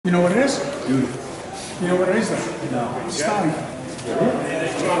You know what it is? Beautiful. You know what it is though? No. Styling.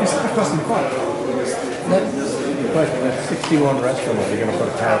 It's not a custom car. But the 61 restaurant, you're going to put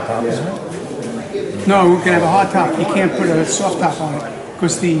a hard top in it? No, we can have a hard top. You can't put a soft top on it.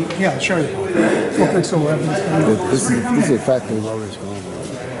 Because the, yeah, I'll show you. This is a factory.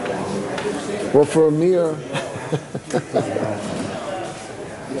 Well, for a mere...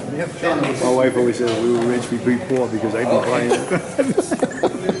 My wife always says we were rich, we beat poor because I've been buying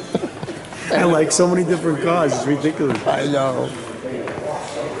I like so many different cars, it's ridiculous. I know.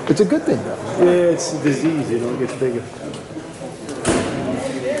 It's a good thing, though. Yeah, it's a disease, you know, it gets bigger.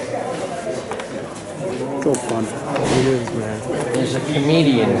 So fun. It is, man. There's a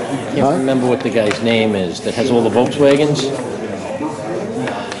comedian, I can't remember what the guy's name is, that has all the Volkswagens.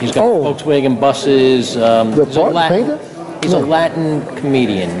 He's got Volkswagen buses. The painter? He's a Latin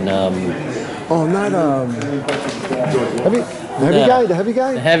comedian. The heavy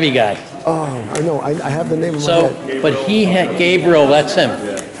guy? The heavy guy. Oh, I know. I have the name of my head. But he had, Gabriel, that's him.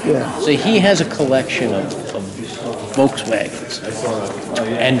 Yeah. So he has a collection of Volkswagens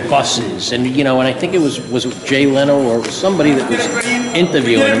and buses, and you know, and I think it was it Jay Leno or it was somebody that was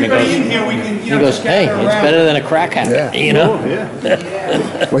interviewing him. He goes, hey, it's better than a crack habit, you know?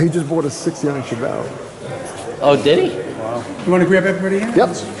 Well, he just bought a 69 Chevelle. Oh, did he? Wow. You want to grab everybody in?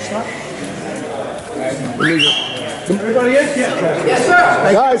 Yep. Everybody in? Yes,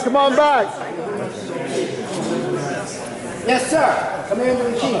 sir. Guys, come on back. Yes, sir. Commander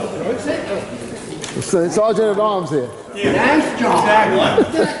in Chief. Sergeant at Arms here. Nice job. I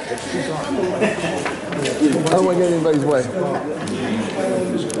don't want to get in anybody's way.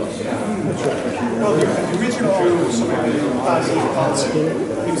 Well, the original owner was somebody named Ozzie Nelson.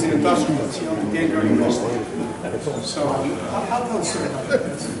 He was an industrialist. He owned Dan Gurney Indianapolis. So, I'll tell the story about that.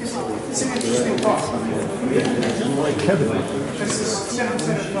 It's an interesting car. Kevin. This is 7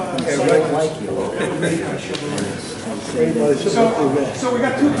 So we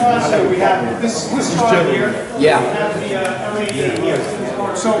got two cars here. We have this car here. Yeah. We have the L88 here.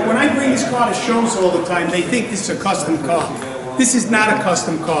 So when I bring this car to shows all the time, they think this is a custom car. This is not a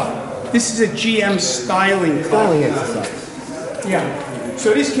custom car. This is a GM styling car. Styling exercise. Yeah.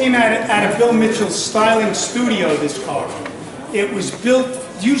 So this came out of Bill Mitchell's styling studio, this car. It was built,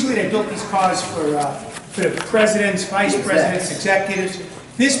 usually they built these cars for the presidents, vice presidents, executives.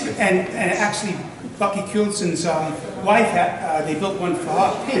 This, and actually Bucky Coulson's wife, they built one for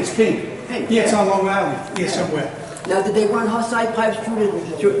her. It's pink. Yeah, it's on Long Island, here somewhere. Now, did they run her side pipes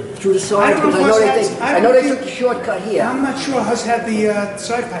through the side? I don't know if I know they took the shortcut here. I'm not sure Hus had the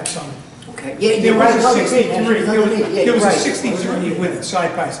side pipes on. Okay. Yeah, There was a 63. There was a 63 with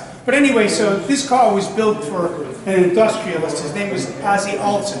side pipes. But anyway, so this car was built for an industrialist. His name was Ozzie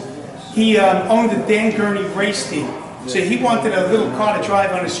Nelson. He owned the Dan Gurney race team. So he wanted a little car to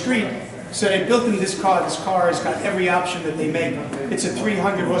drive on the street. So they built him this car. This car has got every option that they make. It's a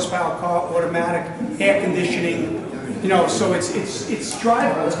 300 horsepower car, automatic, air conditioning. You know, so it's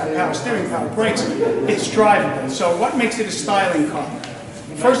drivable. It's got power steering, power brakes. It's drivable. So what makes it a styling car?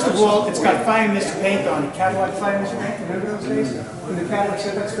 First of all, it's got fire mist paint on it. Cadillac fire mist paint. Remember those days when the Cadillac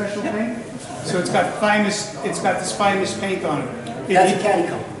said that special paint? So it's got fire mist. It's got this fire mist paint on it. That's a caddy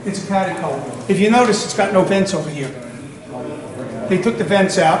color. It's a caddy color. If you notice, it's got no vents over here. They took the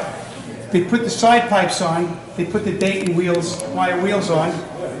vents out. They put the side pipes on. They put the Dayton wire wheels on.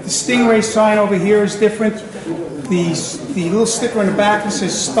 The Stingray sign over here is different. The little sticker on the back that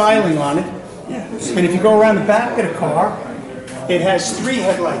says styling on it. And if you go around the back of the car, it has 3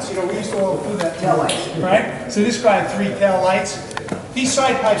 headlights. You know, we used to all do that. Tail lights. Right? So this guy had 3 tail lights. These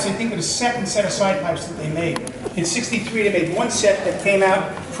side pipes, I think, were the second set of side pipes that they made. In '63, they made one set that came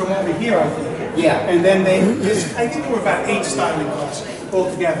out from over here, I think. Yeah. And then I think there were about 8 styling cars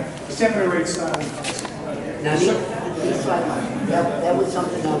altogether. 7 or 8 styling cars. Now, these side pipes, that was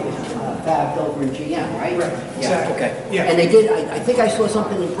something that was fabbed over in GM, right? Right. Yeah. Exactly. Okay. Yeah. And they did, I think I saw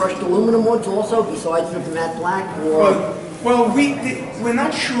something in brushed aluminum woods also, besides the matte black, or... Well, we're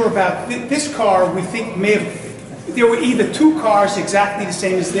not sure about this car. We think may have. There were either 2 cars exactly the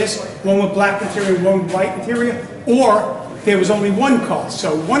same as this, one with black interior, one with white interior, or there was only 1 car.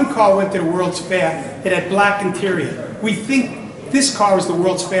 So 1 car went to the World's Fair. It had black interior. We think this car is the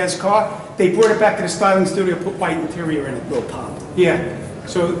World's Fair's car. They brought it back to the styling studio, put white interior in it. Little pop. Yeah.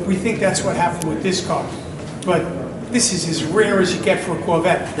 So we think that's what happened with this car. But this is as rare as you get for a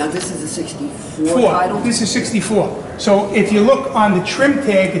Corvette. Now, this is a 64 title? This is 64. So if you look on the trim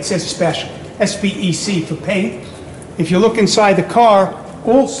tag, it says special, SPEC for paint. If you look inside the car,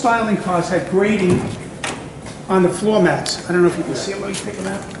 all styling cars had grading on the floor mats. I don't know if you can see them. Let me pick them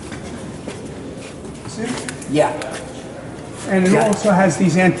out. See them? Yeah. And it also has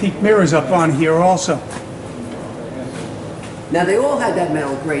these antique mirrors up on here also. Now, they all had that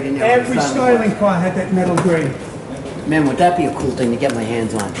metal grate in there. Every styling car had that metal grate. Man, would that be a cool thing to get my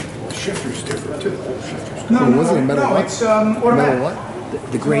hands on? The shifter's different too. No, Well, wasn't it metal no, what? it's automatic. Metal what?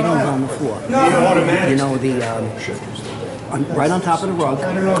 The grating on the floor. No, automatic. You know, right on top of the rug.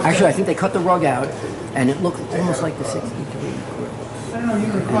 Actually, I think they cut the rug out, and it looked almost like the 63. I don't know,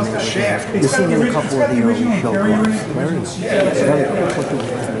 you can cross the shaft. You've seen a couple of the original show cars.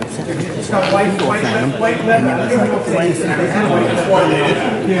 It's got white leather.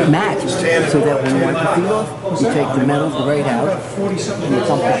 Matched, so that when you wipe the feet off, you take the metal grate out, and you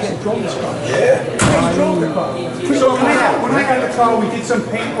pump the shit. So when I got the car, we did some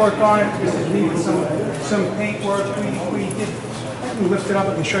paint work on it. We needed some paint work. We did. I can lift it up. I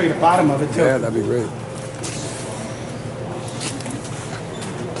can show you the bottom of it too. Yeah, that'd be great.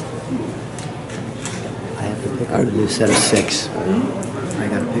 I have to pick up a new set of 6. I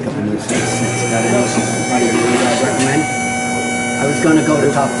got to pick up a new set of 6. Got to know somebody I recommend. I was going to go to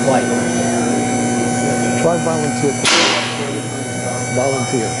Top Flight. Try volunteer.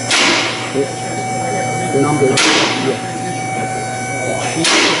 Volunteer. The number.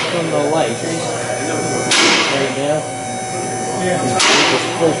 From the light. Right now. It's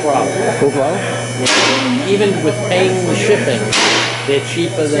full throttle. Full throttle? Even with paying the shipping, they're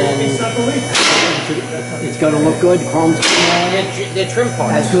cheaper than... It's going to look good. Chrome's They're trim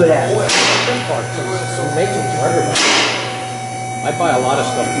parts. as good as. Trim parts. So make them for everybody. I buy a lot of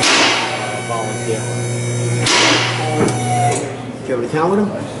stuff volunteer. Did you ever town with them?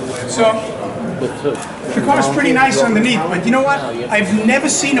 So the car's pretty nice underneath, but you know what? I've never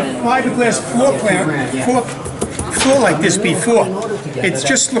seen a fiberglass floor like this before. It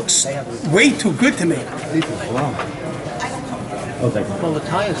just looks way too good to me. Well, the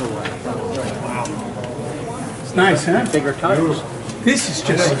tires are wide. It's nice, huh? Bigger tires. This is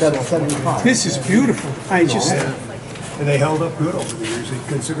just, this is beautiful. I just, And they held up good over the years. They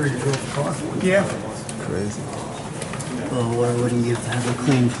consider you drove the car. yeah. Crazy. Oh, why wouldn't you have a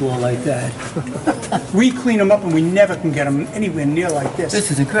clean floor like that? We clean them up and we never can get them anywhere near like this.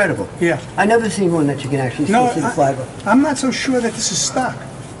 This is incredible. Yeah. I never seen one that you can actually No, see the fiber. I'm not so sure that this is stock.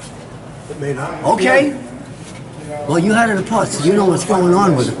 It may not. Okay. Well, you had it apart, so you know what's going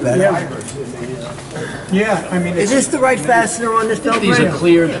on with it better. Yeah, I mean, Is this the right fastener on this belt? These are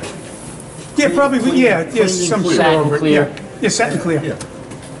cleared. yeah, probably, yeah, yes, some clear Satin over it, clear. yeah. Yeah, satin clear. Yeah,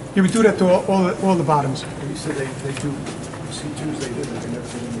 we do that to all the bottoms. You said they do C2s, they did, they never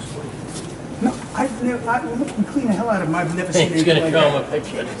did in this way. No, look, we clean the hell out of them. I've never seen He's anything going to like show that. him a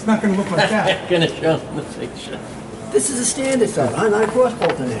picture. It's not gonna look like that. Going to show him the picture. This is a standard stuff. I'm not a cross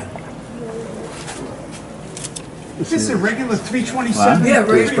bolt in there. This is a regular 327. Yeah,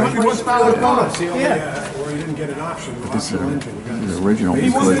 regular 300 horsepower car. It's the only, Yeah. where you didn't get an option. This is the original He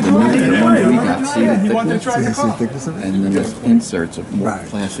because wanted the to new drive it. one we got He seated wanted to thickness drive the car. and then there's inserts of more Right.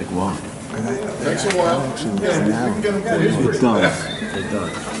 plastic wall. Takes a while. It does. It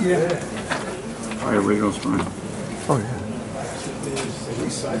does. Yeah. Our original's fine. Oh, yeah.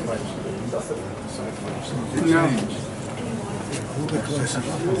 No.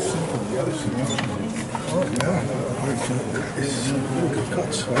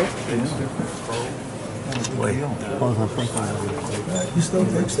 You still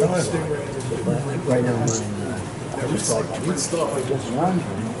take style. Right now,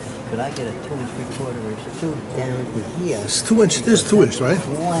 could I get a 2 3/4 inch, 2 down to here? It's 2 inch, there's 2 inch, right?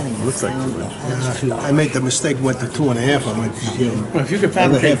 Looks like 2 inch. I made the mistake, went to 2.5. I went to, Well, if you could the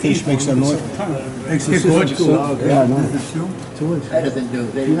other fabricate half inch these, makes a noise. Makes a gorgeous. Yeah, no. 2 inch. Better than do.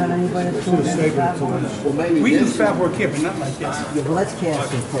 You got anybody that's 2 inch? Well, maybe we do fab work here, but not like this. Yeah, well, let's cast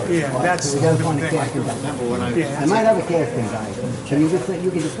them first. Yeah, that's We gotta the find a thing. casting guy. Yeah, I might have a casting guy. So you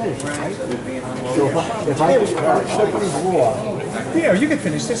can just finish it, right? So if I ship these raw, Yeah, you can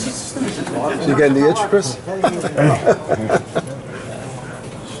finish this. It's finished. So you getting the itch, Chris?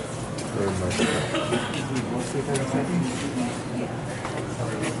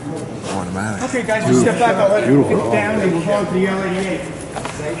 Automatic. Okay, guys, we step back. I'll let it get down and we'll go on to the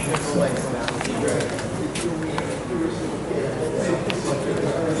L88.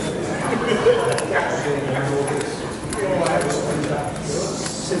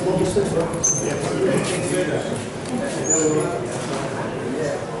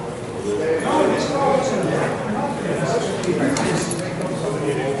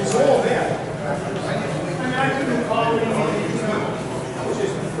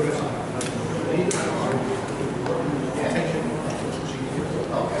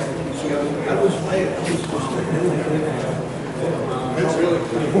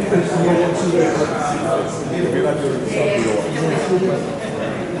 They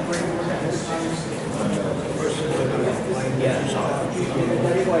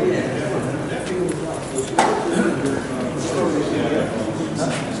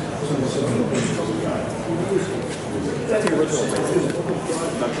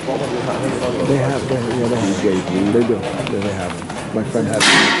have, they do. Yeah, they have them. My friend has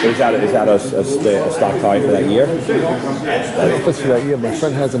them. Is that a stock tie for that year? I don't know if it's for that year. My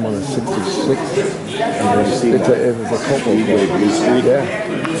friend has them on a 66. It was a couple.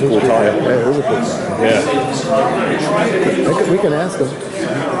 Yeah. Cool tire. Yeah, it was a cool tire. Yeah. We can ask them.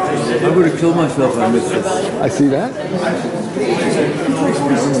 I'm going to kill myself if I miss this. I see that.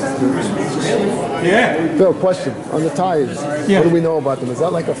 Yeah. Phil, question on the tires. Yeah. What do we know about them? Is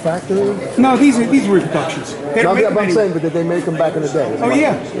that like a factory? No, these are reproductions. They No, don't make I'm them anymore. saying, but did they make them back in the day? Oh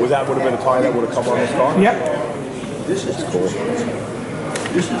yeah. Would have been a tire that would have come on this car? Yep. This is cool.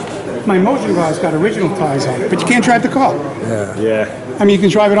 My motion car's got original tires on it, but you can't drive the car. Yeah. I mean, you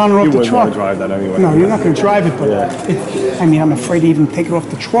can drive it on or off You the wouldn't truck. want to drive that anyway. No, you're not going to drive it, but Yeah. I mean, I'm afraid to even take it off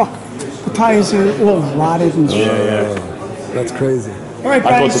the truck. The tires are all rotted and shit. That's crazy. All right,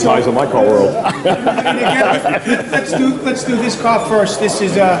 I put guys, the so tires on my car world. let's do this car first. This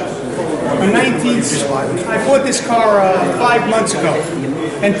is a 19. I bought this car 5 months ago,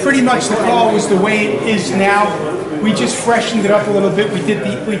 and pretty much the car was the way it is now. We just freshened it up a little bit. We did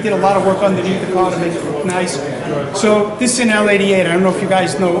a lot of work underneath the car to make it look nice. So this is an L88. I don't know if you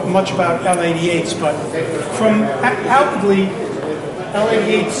guys know much about L88s, but from outwardly,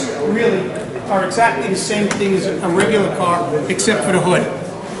 L88s really are exactly the same thing as a regular car, except for the hood.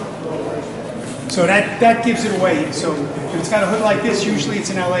 So that gives it away. So if it's got a hood like this, usually it's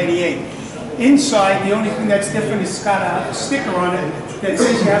an L88. Inside, the only thing that's different is it's got a sticker on it that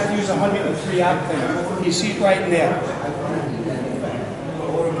says you have to use 103 octane. You see it right there.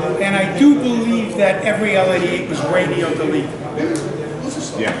 And I do believe that every L88 was radio delete.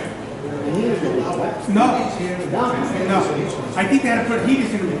 Yeah. No. I think they had to put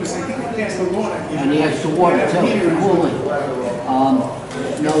heaters in them because I think they passed the water. And the extra water too, for cooling.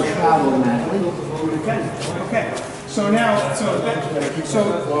 No shroud automatically. Okay. So now, so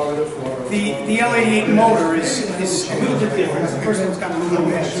the L88 motor is a little bit different. The first one's got a little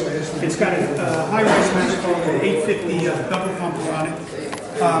mesh. It's got a high-rise manifold, an 850 double pumper on it.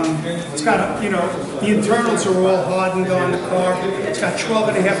 It's got, the internals are all hardened on the car. It's got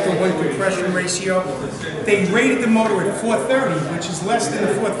 12.5 to 1 compression ratio. They rated the motor at 430, which is less than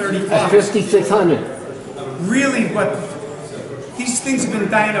the 435. That's 5,600. Really, but these things have been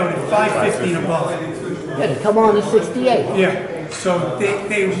dynoed at 550 and above. Yeah, come on to 68. Yeah, so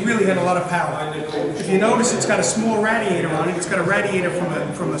they really had a lot of power. If you notice, it's got a small radiator on it. It's got a radiator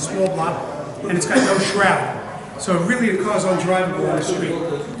from a small block, and it's got no shroud. So really the car's undrivable on the street.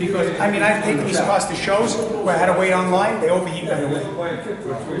 Because, I mean, I've taken these cars to shows where I had to wait online, they overheat right away.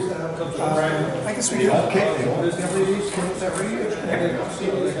 I guess we do.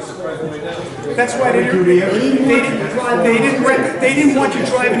 That's why they didn't want you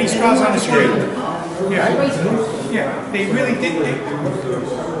driving these cars on the street. Yeah, they really didn't.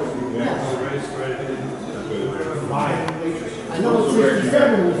 I know it's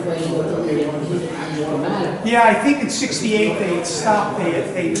 67 was waiting until they automatic. Yeah, I think in '68 they had stopped.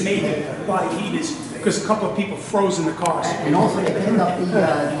 They made it by heaters because a couple of people froze in the cars. And also they picked up the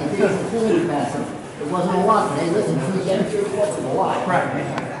additional cooling capacity. It wasn't a lot, but hey, listen, if we get it, it's a lot. Right.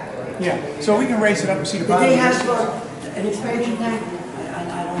 Yeah. So we can raise it up and see the Did bottom. they have an expansion tank? I don't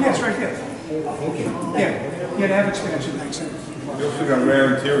know. Yeah, it's right there. Yeah, they have expansion tanks. They also got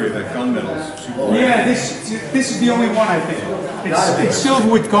rare interior, that gunmetal's super rare. Yeah, this is the only one I think. It's silver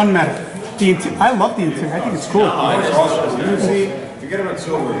with gunmetal. I love the interior. I think it's cool. It's awesome. You never see, forget about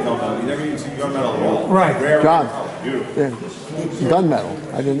silver, you never even see gunmetal at all. Right. Rare. John. Beautiful. Yeah. Gunmetal.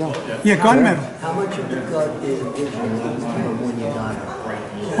 I didn't know. Yeah, gunmetal. How much of the gut is original when you got it?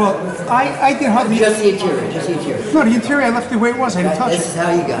 Well, I did hardly. Just the interior, just the interior. No, the interior I left it the way it was. I didn't touch This is it.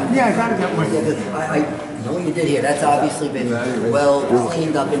 how you got it. Yeah, I got it that way. Yeah, 'cause I know what you did here. That's obviously been well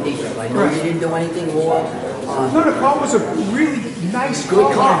cleaned up and decent. I know you didn't do anything more. No, the car was a really nice car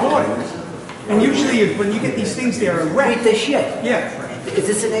when I bought it. And usually when you get these things, they're a Wait, wreck. the shit. Yeah. Is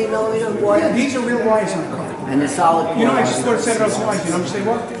this an 8mm wire? Yeah, these are real wires on the car. And the solid. You know, I just thought it set it up so wide. You know how much they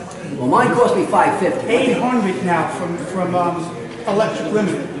were? Well, mine cost me $550. 800 now from Electric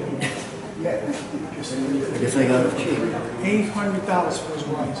Limited. I guess I got it cheap. $800 for those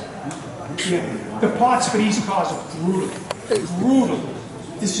wires. Yeah. The parts for these cars are brutal. Brutal.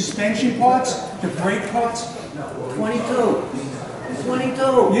 The suspension parts, the brake parts. 22.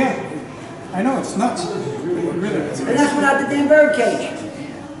 22. Yeah. I know, it's nuts. It really is. And that's without the damn bird cage.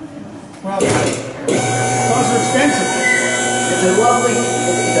 Well, Cars are expensive. It's a lovely,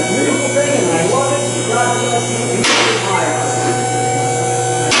 it's a beautiful thing, and I love it. God bless you. You can retire.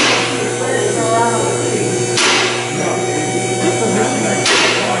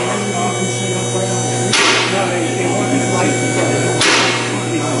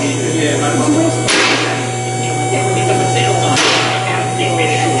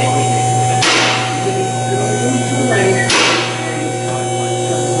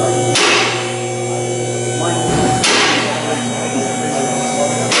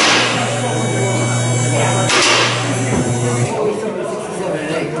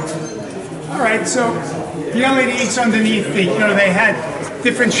 So the LEDs underneath, they had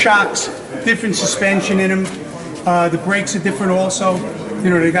different shocks, different suspension in them. The brakes are different also.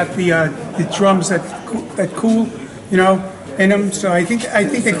 They got the drums that cool, in them. So I think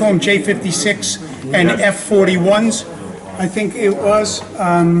they call them J56 and F41s. I think it was.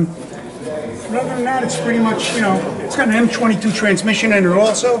 Other than that, it's pretty much, it's got an M22 transmission in it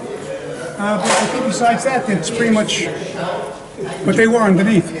also. But I think besides that, it's pretty much what they were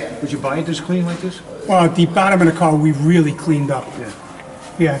underneath. Would you buy it this clean like this? Well, the bottom of the car we really cleaned up.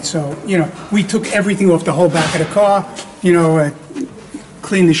 Yeah, so, we took everything off the whole back of the car,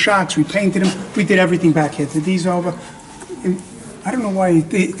 cleaned the shocks, we painted them, we did everything back here. Did these over. I don't know why,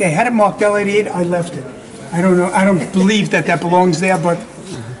 they had it marked L88, I left it. I don't know, I don't believe that belongs there, but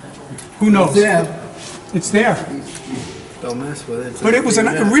who knows? It's there. Don't mess with it. But it was a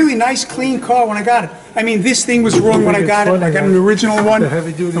really nice, clean car when I got it. I mean, this thing was wrong when I got it. I got an original one. The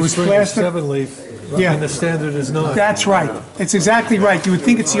heavy duty It was spring is plastic. 7-leaf, Yeah. and the standard is 9. That's right. It's exactly right. You would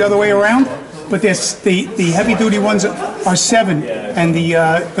think it's the other way around, but there's the heavy duty ones are 7, and the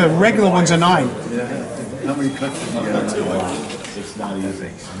regular ones are 9. How many countries do you get into? It's not easy.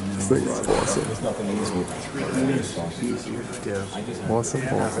 This thing is awesome. It's nothing easy. Yeah. Awesome.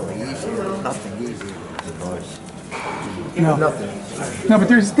 Nothing easy. No, but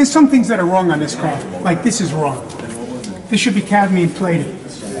there's some things that are wrong on this car. Like this is wrong. This should be cadmium plated.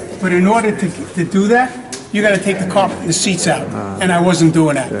 But in order to do that, you got to take the carpet and the seats out, and I wasn't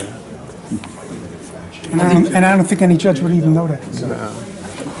doing that. And I don't think any judge would even know that.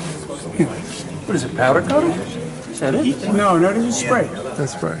 What is it, powder coating? Is that it? No, this is spray.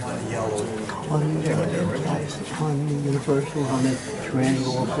 That's right. On the universal, on the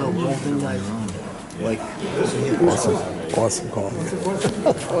triangle, also, bolting guys. Like, Awesome car. do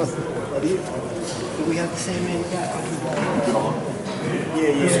we have the same manufacturer?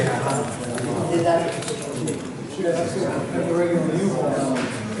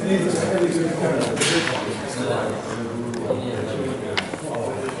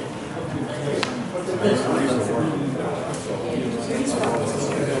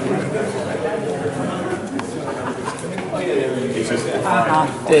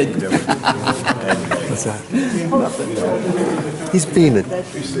 What's that? He's beaming.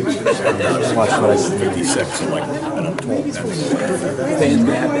 Watch this. 56, like, and I'm told that's I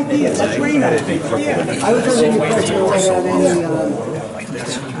was under the impression that they had any,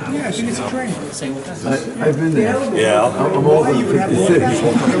 Yeah, I think it's a train. I've been there. Yeah. I'm over 56.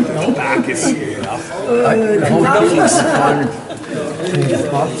 Back is, The whole business wanted to change the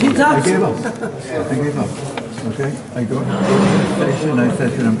spot. I gave up. Okay? I go to the station, I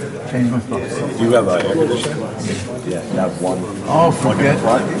said to them, change my spot. do you have air conditioning? Yeah, that one. Oh, forget it.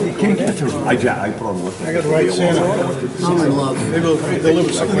 You can't get to it. I put on with I got to write Santa. I'm in love. Maybe we'll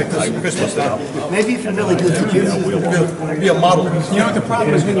deliver something like this for Christmas now. Maybe if you're really good to you. Be a model. You know what the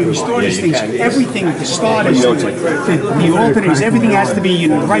problem is when you restore these things? Everything, the starters, the alternators, everything has to be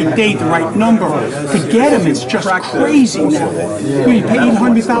the right date, the right number. To get them, it's just crazy now. You pay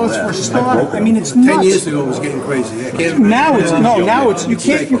 $800 for a starter. I mean, it's 10 years nuts. ago, it was getting crazy. Now it's you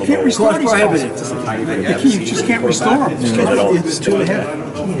can't restore these cars. You just can't restore them. It's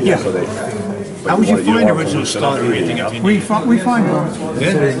 2.5. Yeah, How would you find original starter? we find them.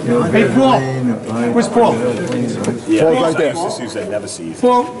 Hey, Paul, where's Paul? Yeah, Paul's right there. I used to use that never sees.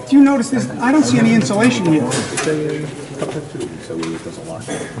 Paul, do you notice this? I don't see any insulation here. So it doesn't lock.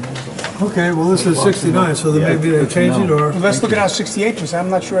 Okay, well, this is 69, so then maybe they change it, or Well, let's look at how 68 was. I'm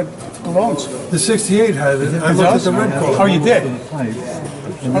not sure it belongs. the 68 had it. I looked at the red Oh, car. you did?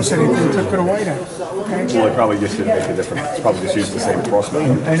 I said they took it away then. Okay. Well, it probably just didn't make a difference. It's probably just used the same crossbar.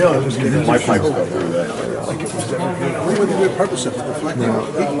 I know, it was good. My pipes go through that. What would the good purpose of it? Reflecting?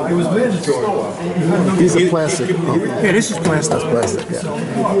 It was mandatory. These are plastic. Yeah, this is plastic. Plastic,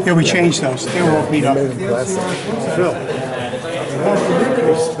 yeah. Yeah, we changed those. They were all beat up. Made in plastic.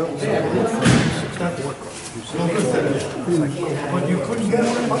 But you couldn't get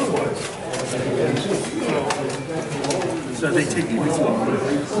one otherwise. So they take you with you. I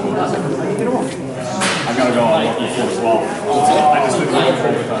gotta go on before 12. I just didn't know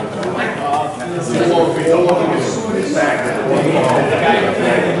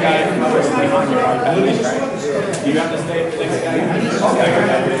you got to stay for the next guy.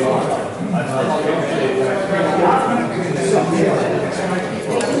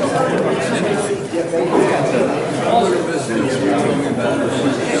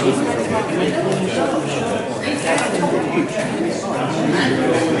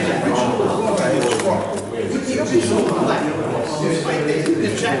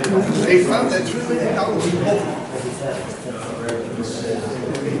 They found that $3 million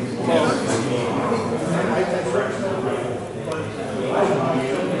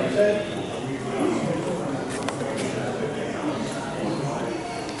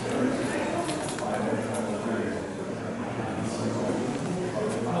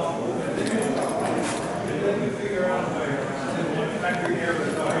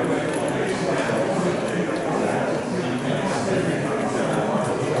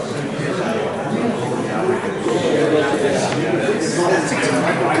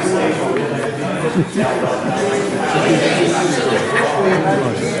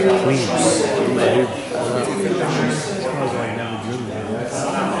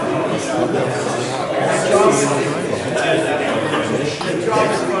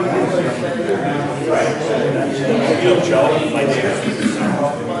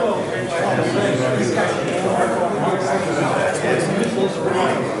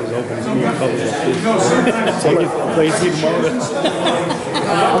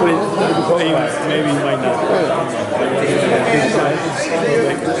Maybe you might not.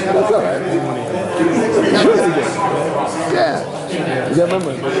 Yeah. You gotta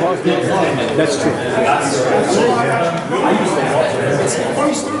remember, that's true.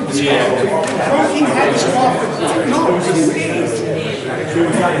 He had his car for, no,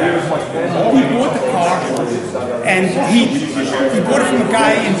 he bought the car, and he bought it from a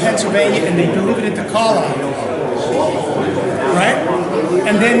guy in Pennsylvania, and they delivered it to Carlisle, right?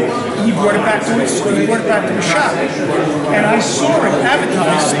 And then he brought it back to his shop, and I saw it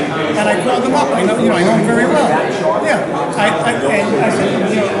advertised, and I called him up. I know him very well. Yeah, and I said,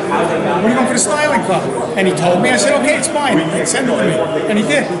 what are you going for the styling club? And he told me. I said, okay, it's fine. Send it to me, and he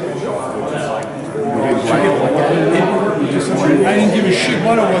did. I didn't give a shit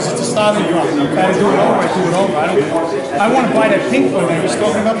what it was. It's a styling club. If I had to do it over, I do it over. I want to buy that pink one that I was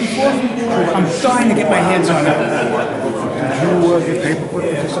talking about before. I'm dying to get my hands on that. get paperwork?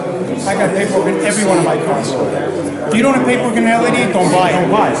 I got paperwork in every one of my cars. If you don't have paperwork in that lady, don't buy it.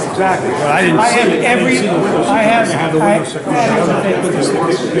 Don't buy it, exactly. But I didn't I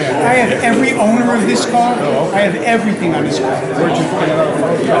have every owner of this car. I have everything on this car. Where'd you find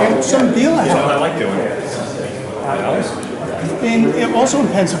out? Some deal I have. I like doing it. Also in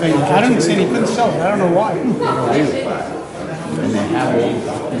Pennsylvania. I don't understand. He couldn't sell it. I don't know why.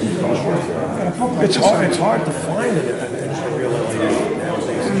 It's hard to find it.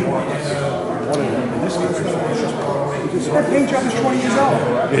 That paint job is 20 years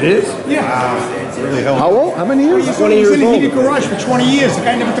old. It is? Yeah. Really How old? How many years? 20 years old. He was in a heated garage for 20 years. The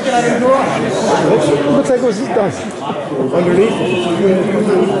guy never took it out of the garage. Looks like it was done underneath.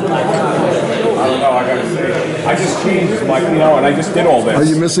 I don't know, I gotta say. I just changed, like, and I just did all this. Are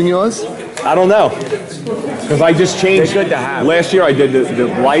you missing yours? I don't know. Because I just changed. They're good to have. Last year I did the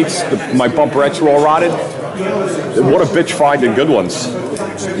lights, my bumperettes were all rotted. What a bitch finding good ones.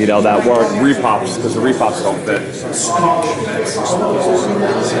 You know, that weren't repops, because the repops don't fit.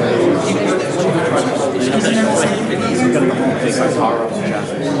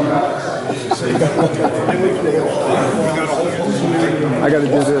 I gotta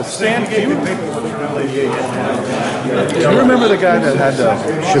do this. Stan, do you remember the guy that had the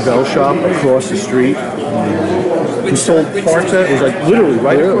Chevelle shop across the street? He sold parts at it. It was like literally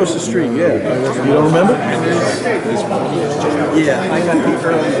right across the street, yeah. You don't remember? Yeah, I got the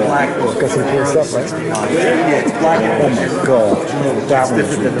early black book. Got some cool stuff, right? Yeah, it's black. Oh my God. That one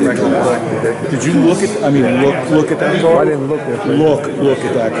Different than the regular black book. Did you look at, I mean, look at that car? I didn't look at it. Look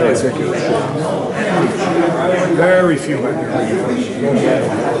at that car. Very few.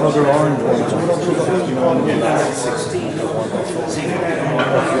 Other orange ones.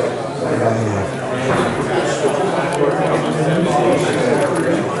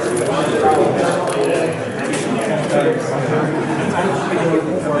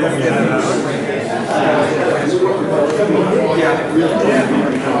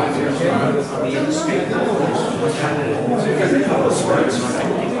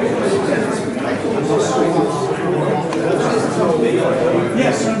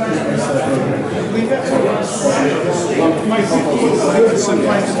 Yes.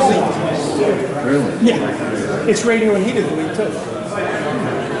 Yeah, it's radio and heated too.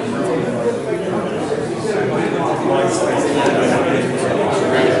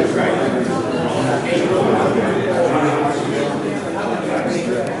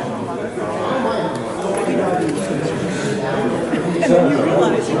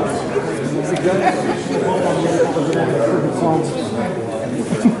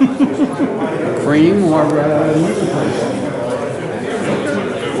 Cream or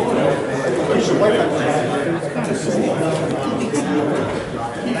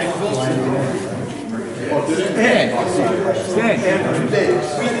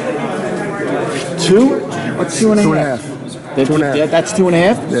Two? What's 2.5? 2.5. That's 2.5?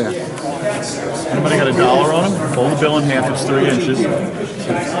 Yeah. Anybody got $1 on them? Fold the bill in half, it's 3 inches. The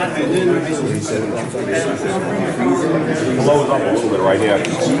low is up a little bit right here,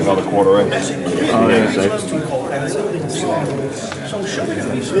 another quarter inch. Oh, yeah.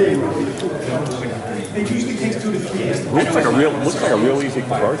 Looks like a real easy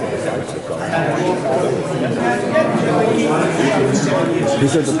conversion. He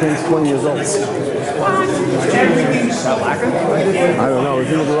said the paint's 20 years old. I don't know.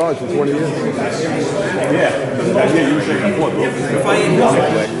 It's in the garage for 20 years. Yeah, usually before.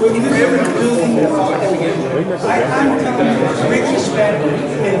 We spent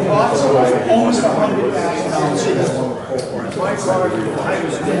in lots almost $100,000.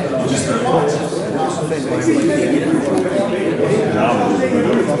 Just the lots.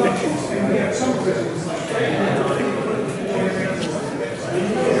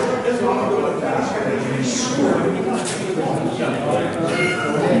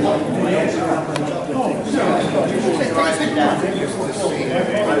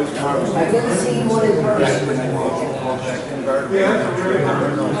 I've never seen one in person.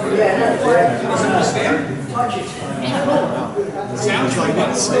 Sounds like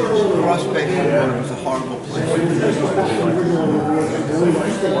that. Prospect was a horrible place.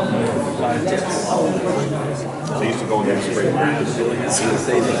 They used to go in there spring.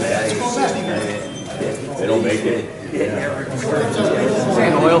 They don't make it.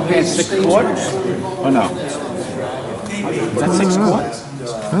 An oil pan 6 quarters? Oh, no. Is that 6 quarters?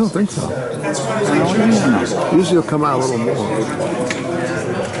 I don't think so. Usually it'll come out a little more.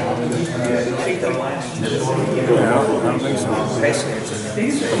 Yeah, I don't think so.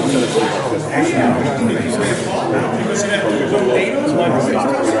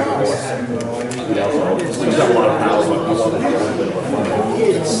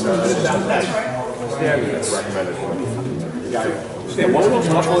 What were those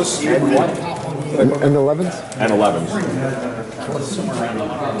mufflers? And 11s? And 11s.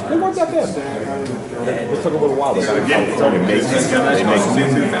 They weren't that bad. It took a little while. They got to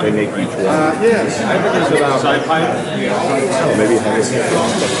they make each one. Yes. I think it's about side pipe. Maybe it has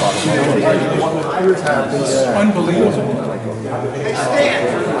Unbelievable.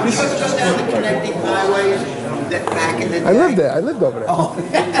 I lived there. I lived over there. Oh.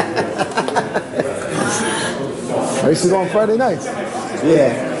 I used to go on Friday nights.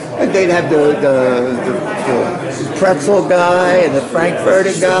 Yeah. And they'd have the pretzel guy and the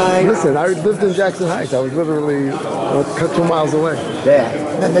Frankfurter guy. Listen, I lived in Jackson Heights. I was literally 2 miles away. Yeah.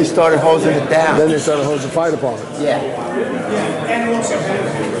 And then they started hosing it down. Then they started hosing the fire department. Yeah.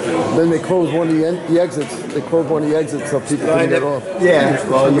 Then they closed one of the exits. They closed one of the exits so people couldn't get off. Yeah.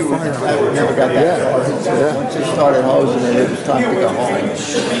 Well, you never got that. Yeah. Once they started hosing it, it was time to go home.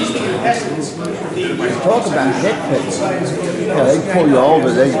 Talk about nitpicking. Yeah, they pull you over,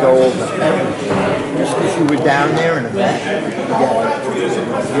 they go over everything. Just because you were down there in the back.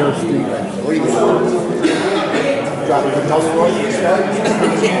 Your street. What are you going to do? Drop the nose for you?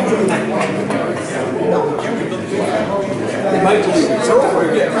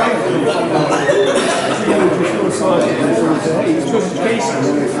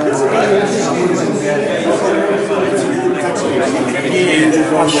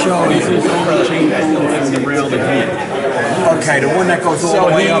 Okay, the one that goes all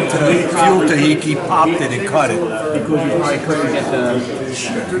the way up to the fuel tank, he popped it and cut it. Because you probably couldn't get the...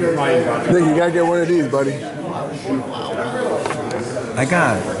 Nick, you gotta get one of these, buddy. I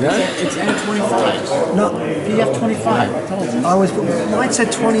got it. Yeah? It's N25. No, PF25. I told you. I was, mine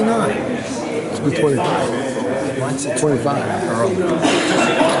said 29. It's good 25. Mine said 25.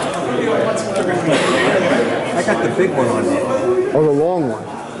 I got the big one on there. Oh, the long one.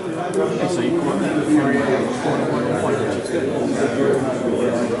 I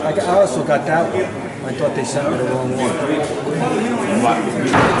also got that one. I thought they sent me the wrong one.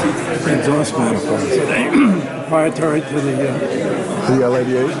 Exhaust manifold. Proprietary to the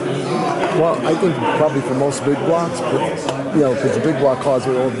L88. Well, I think probably for most big blocks, but because the big block cars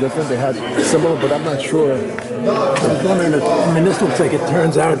are all different. They had similar, but I'm not sure. I was wondering if, this looks like it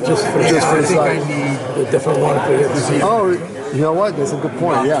turns out just for the side. A different one for you. Oh, you know what? That's a good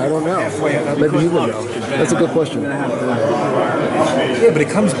point. Yeah, I don't know. Maybe you would know. That's a good question. Yeah, but it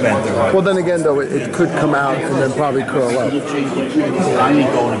comes bent. Well, then again, though, it could come out and then probably curl up.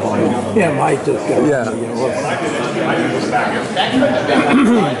 Yeah, might just go. Yeah.